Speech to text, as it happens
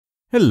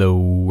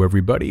Hello,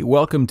 everybody.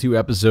 Welcome to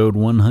episode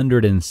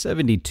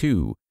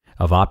 172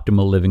 of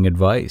Optimal Living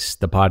Advice,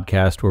 the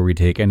podcast where we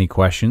take any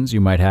questions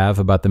you might have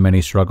about the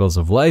many struggles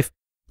of life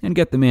and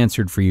get them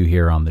answered for you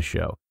here on the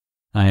show.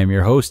 I am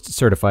your host,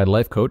 certified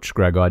life coach,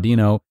 Greg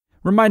Audino,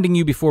 reminding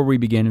you before we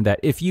begin that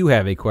if you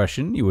have a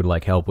question you would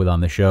like help with on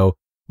the show,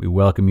 we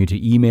welcome you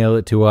to email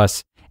it to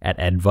us at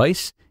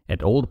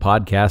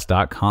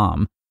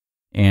advice@oldpodcast.com.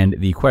 And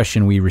the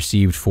question we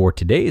received for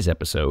today's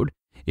episode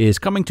is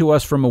coming to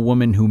us from a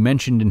woman who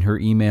mentioned in her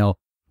email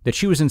that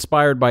she was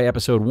inspired by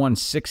episode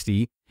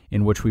 160,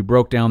 in which we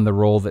broke down the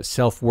role that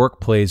self-work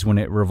plays when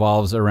it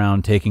revolves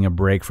around taking a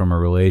break from a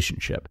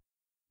relationship.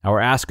 Our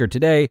asker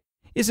today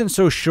isn't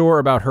so sure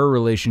about her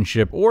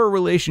relationship or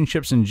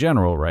relationships in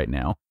general right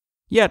now,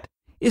 yet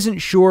isn't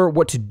sure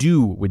what to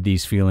do with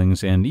these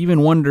feelings and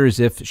even wonders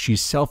if she's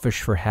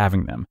selfish for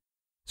having them.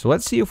 So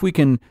let's see if we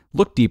can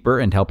look deeper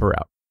and help her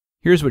out.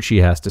 Here's what she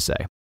has to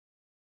say.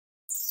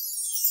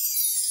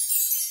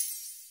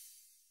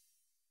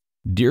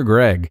 Dear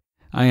Greg,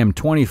 I am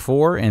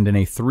 24 and in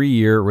a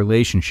 3-year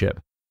relationship.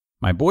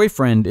 My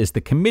boyfriend is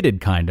the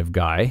committed kind of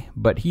guy,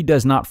 but he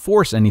does not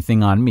force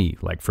anything on me,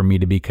 like for me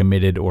to be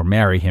committed or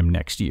marry him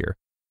next year.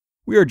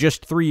 We are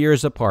just 3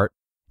 years apart,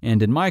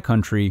 and in my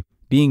country,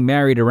 being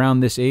married around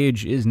this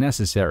age is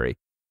necessary.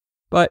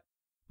 But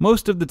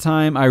most of the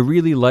time, I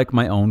really like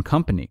my own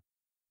company.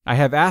 I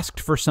have asked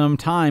for some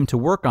time to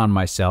work on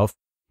myself,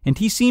 and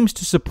he seems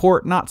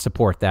to not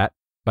support that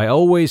by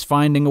always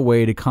finding a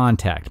way to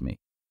contact me.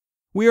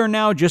 We are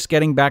now just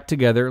getting back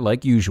together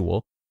like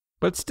usual,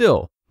 but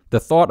still, the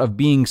thought of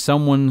being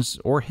someone's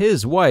or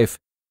his wife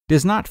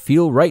does not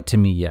feel right to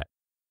me yet.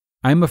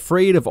 I'm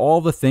afraid of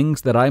all the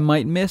things that I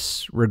might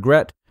miss,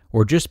 regret,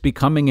 or just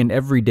becoming an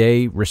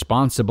everyday,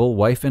 responsible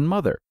wife and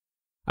mother.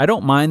 I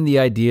don't mind the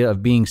idea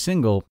of being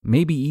single,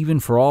 maybe even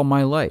for all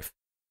my life.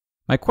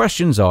 My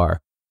questions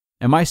are,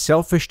 am I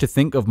selfish to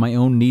think of my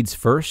own needs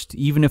first,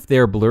 even if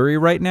they're blurry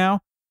right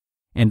now?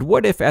 And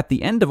what if at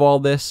the end of all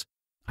this,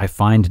 I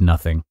find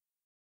nothing?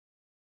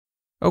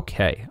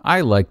 Okay,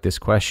 I like this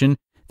question.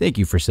 Thank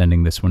you for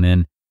sending this one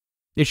in.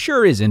 It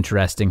sure is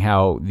interesting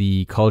how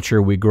the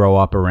culture we grow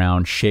up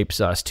around shapes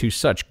us to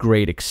such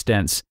great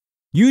extents.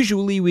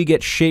 Usually we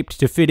get shaped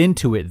to fit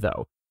into it,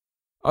 though.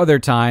 Other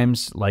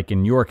times, like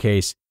in your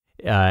case,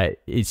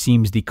 it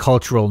seems the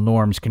cultural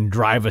norms can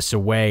drive us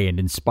away and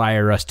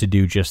inspire us to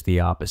do just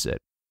the opposite.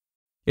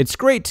 It's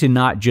great to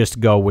not just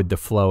go with the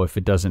flow if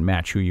it doesn't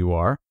match who you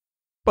are,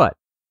 but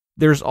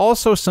there's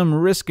also some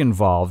risk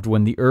involved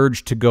when the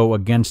urge to go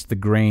against the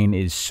grain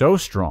is so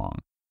strong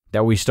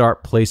that we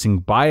start placing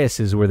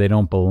biases where they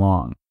don't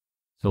belong.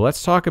 So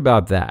let's talk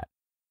about that.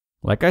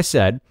 Like I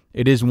said,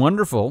 it is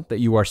wonderful that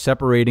you are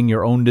separating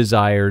your own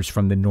desires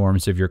from the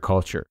norms of your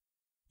culture.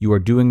 You are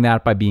doing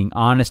that by being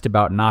honest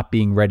about not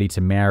being ready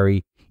to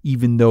marry,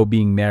 even though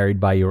being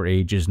married by your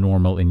age is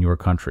normal in your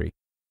country.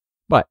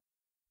 But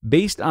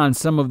based on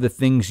some of the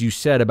things you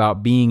said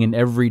about being an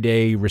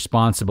everyday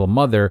responsible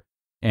mother,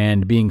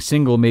 and being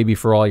single maybe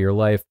for all your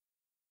life,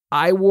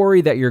 I worry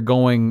that you're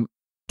going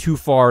too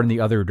far in the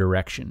other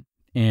direction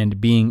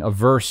and being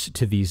averse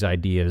to these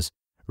ideas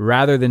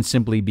rather than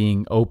simply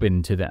being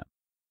open to them.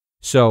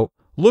 So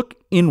look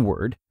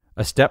inward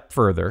a step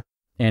further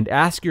and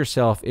ask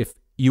yourself if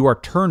you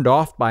are turned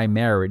off by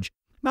marriage,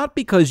 not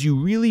because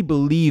you really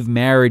believe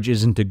marriage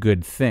isn't a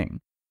good thing,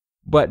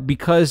 but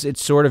because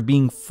it's sort of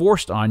being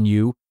forced on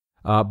you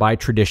by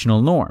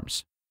traditional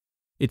norms.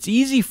 It's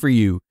easy for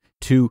you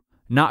to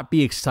not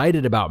be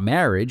excited about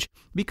marriage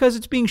because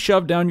it's being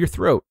shoved down your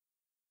throat.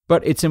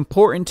 But it's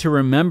important to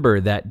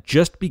remember that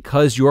just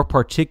because your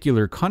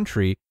particular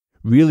country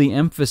really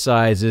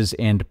emphasizes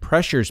and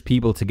pressures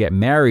people to get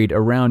married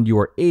around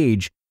your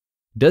age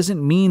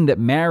doesn't mean that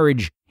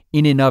marriage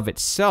in and of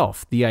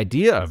itself, the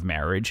idea of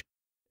marriage,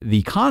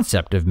 the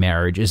concept of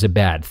marriage is a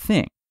bad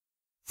thing.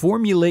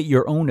 Formulate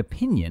your own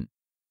opinion,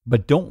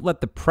 but don't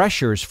let the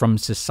pressures from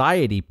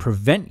society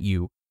prevent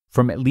you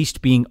from at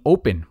least being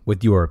open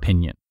with your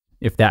opinion,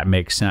 if that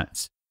makes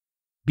sense.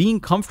 Being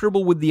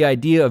comfortable with the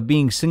idea of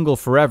being single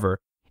forever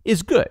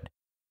is good,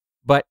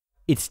 but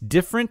it's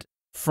different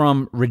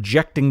from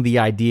rejecting the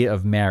idea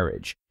of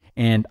marriage,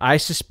 and I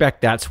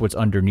suspect that's what's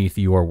underneath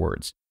your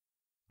words.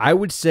 I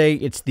would say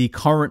it's the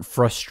current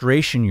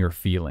frustration you're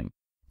feeling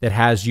that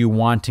has you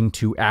wanting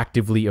to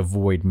actively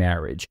avoid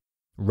marriage,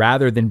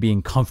 rather than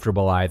being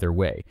comfortable either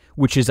way,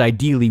 which is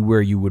ideally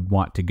where you would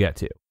want to get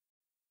to.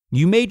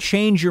 You may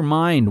change your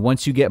mind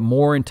once you get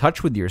more in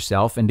touch with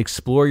yourself and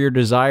explore your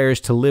desires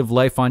to live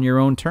life on your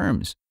own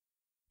terms.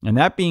 And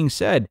that being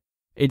said,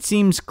 it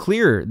seems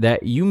clear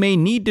that you may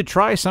need to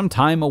try some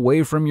time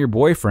away from your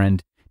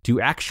boyfriend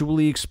to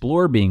actually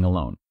explore being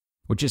alone,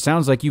 which it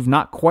sounds like you've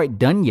not quite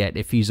done yet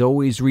if he's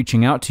always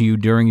reaching out to you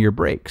during your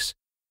breaks.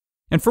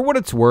 And for what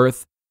it's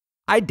worth,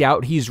 I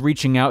doubt he's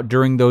reaching out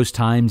during those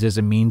times as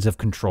a means of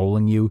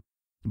controlling you,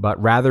 but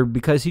rather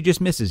because he just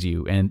misses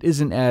you and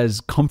isn't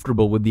as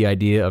comfortable with the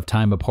idea of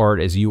time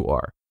apart as you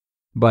are.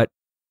 But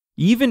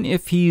even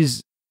if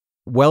he's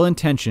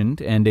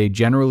well-intentioned and a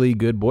generally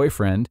good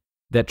boyfriend,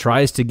 that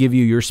tries to give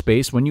you your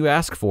space when you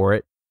ask for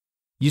it,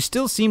 you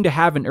still seem to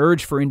have an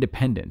urge for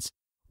independence,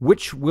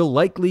 which will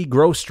likely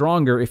grow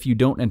stronger if you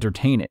don't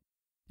entertain it.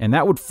 And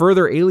that would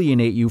further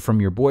alienate you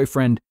from your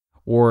boyfriend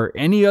or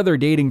any other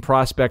dating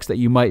prospects that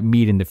you might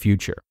meet in the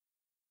future.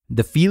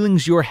 The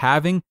feelings you're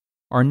having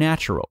are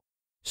natural.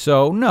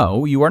 So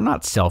no, you are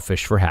not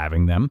selfish for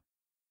having them.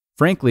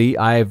 Frankly,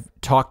 I've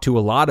talked to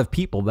a lot of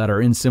people that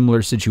are in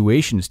similar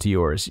situations to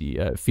yours,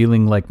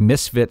 feeling like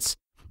misfits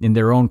in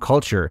their own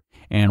culture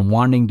and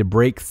wanting to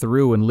break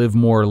through and live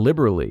more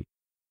liberally.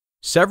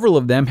 Several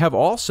of them have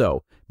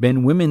also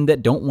been women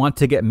that don't want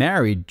to get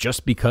married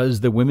just because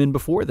the women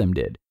before them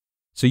did.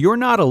 So you're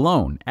not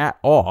alone at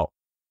all.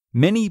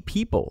 Many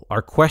people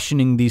are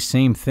questioning these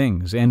same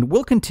things and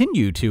will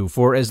continue to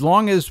for as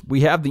long as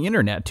we have the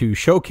internet to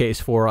showcase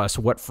for us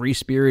what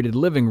free-spirited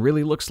living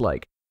really looks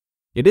like.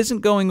 It isn't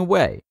going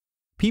away.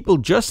 People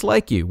just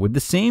like you with the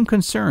same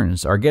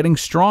concerns are getting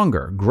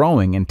stronger,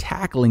 growing, and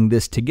tackling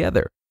this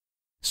together.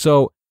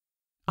 So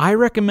I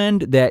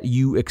recommend that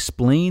you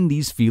explain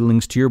these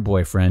feelings to your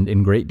boyfriend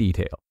in great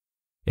detail.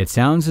 It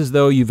sounds as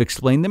though you've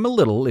explained them a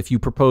little if you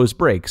propose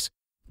breaks,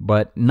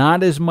 but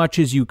not as much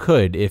as you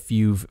could if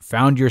you've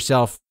found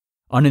yourself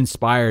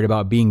uninspired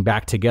about being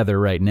back together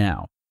right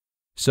now.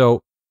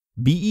 So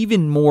be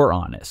even more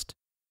honest.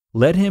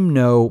 Let him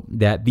know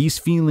that these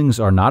feelings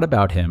are not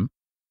about him,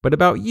 but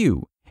about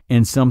you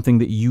and something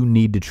that you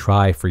need to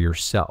try for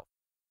yourself.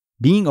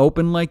 Being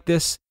open like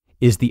this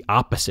is the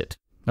opposite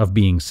of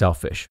being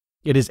selfish.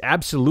 It is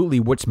absolutely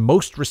what's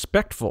most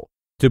respectful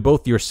to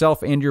both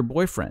yourself and your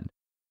boyfriend.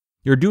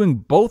 You're doing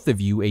both of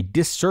you a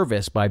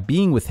disservice by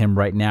being with him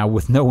right now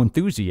with no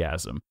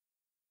enthusiasm.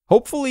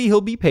 Hopefully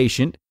he'll be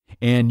patient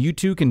and you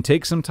two can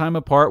take some time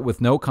apart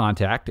with no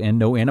contact and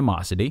no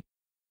animosity.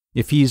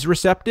 If he's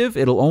receptive,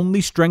 it'll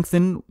only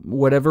strengthen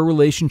whatever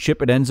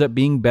relationship it ends up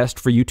being best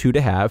for you two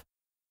to have.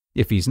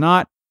 If he's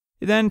not,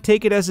 then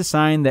take it as a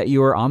sign that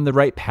you are on the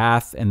right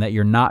path and that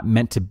you're not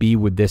meant to be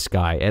with this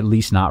guy, at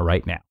least not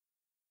right now.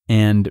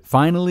 And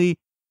finally,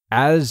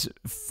 as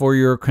for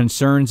your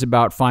concerns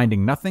about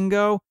finding nothing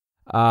go,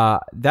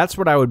 that's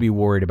what I would be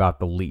worried about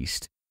the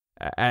least.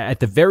 At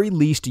the very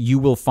least, you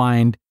will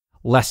find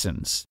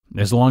lessons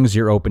as long as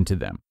you're open to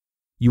them.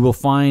 You will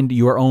find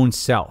your own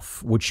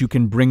self, which you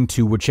can bring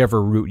to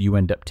whichever route you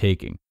end up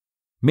taking.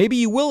 Maybe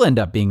you will end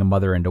up being a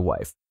mother and a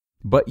wife,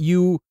 but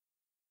you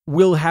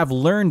will have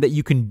learned that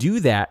you can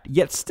do that,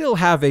 yet still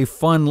have a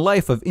fun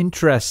life of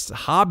interests,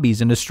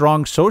 hobbies, and a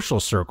strong social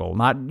circle.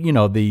 Not,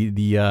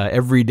 the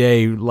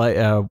everyday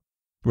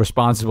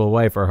responsible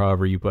wife, or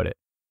however you put it.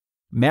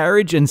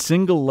 Marriage and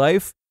single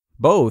life,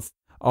 both,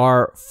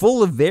 are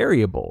full of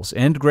variables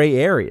and gray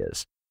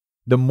areas.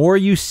 The more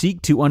you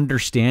seek to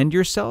understand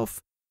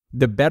yourself,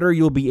 the better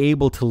you'll be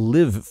able to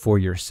live for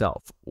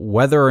yourself,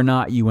 whether or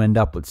not you end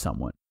up with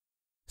someone.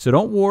 So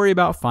don't worry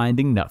about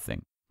finding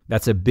nothing.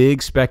 That's a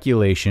big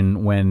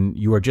speculation when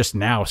you are just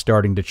now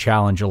starting to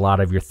challenge a lot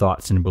of your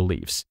thoughts and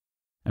beliefs.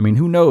 I mean,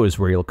 who knows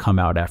where you'll come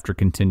out after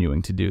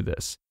continuing to do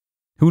this?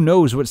 Who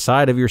knows what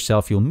side of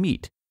yourself you'll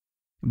meet?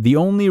 The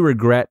only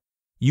regret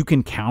you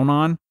can count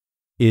on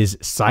is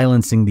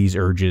silencing these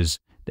urges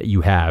that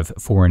you have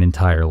for an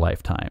entire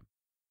lifetime.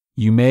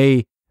 You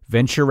may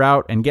venture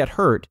out and get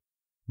hurt,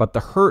 but the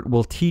hurt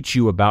will teach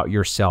you about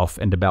yourself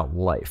and about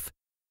life.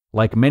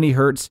 Like many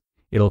hurts,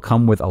 it'll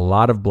come with a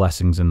lot of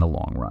blessings in the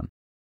long run.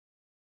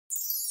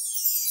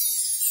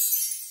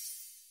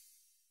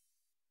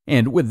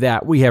 And with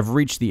that, we have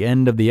reached the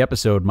end of the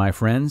episode, my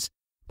friends.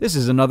 This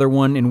is another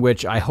one in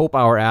which I hope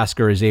our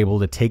asker is able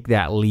to take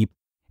that leap,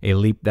 a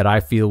leap that I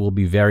feel will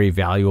be very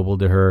valuable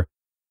to her.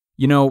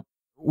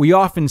 We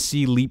often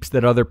see leaps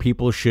that other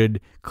people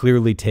should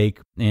clearly take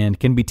and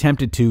can be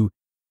tempted to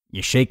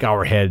shake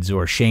our heads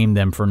or shame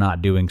them for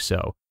not doing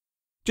so.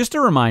 Just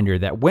a reminder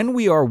that when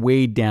we are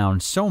weighed down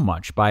so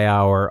much by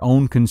our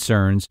own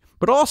concerns,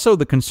 but also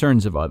the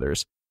concerns of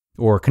others,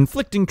 or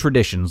conflicting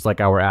traditions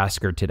like our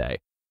asker today,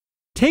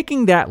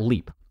 taking that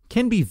leap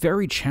can be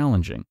very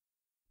challenging.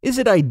 Is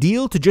it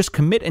ideal to just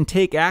commit and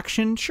take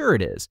action? Sure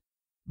it is.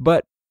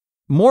 But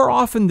more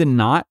often than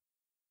not,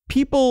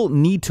 people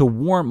need to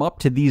warm up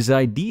to these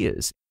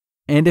ideas.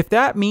 And if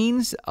that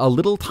means a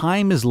little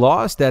time is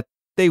lost that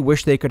they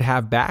wish they could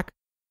have back,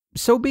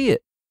 so be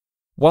it.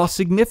 While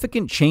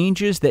significant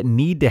changes that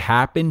need to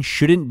happen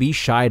shouldn't be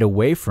shied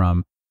away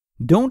from,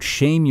 don't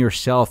shame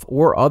yourself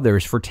or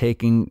others for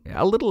taking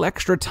a little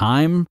extra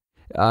time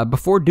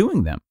before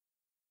doing them.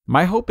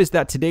 My hope is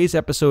that today's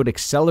episode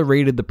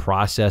accelerated the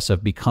process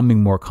of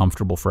becoming more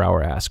comfortable for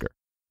our asker.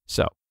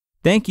 So,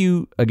 thank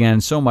you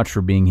again so much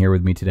for being here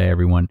with me today,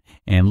 everyone,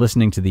 and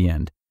listening to the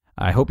end.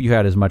 I hope you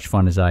had as much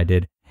fun as I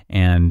did,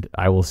 and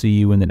I will see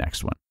you in the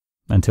next one.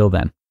 Until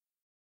then.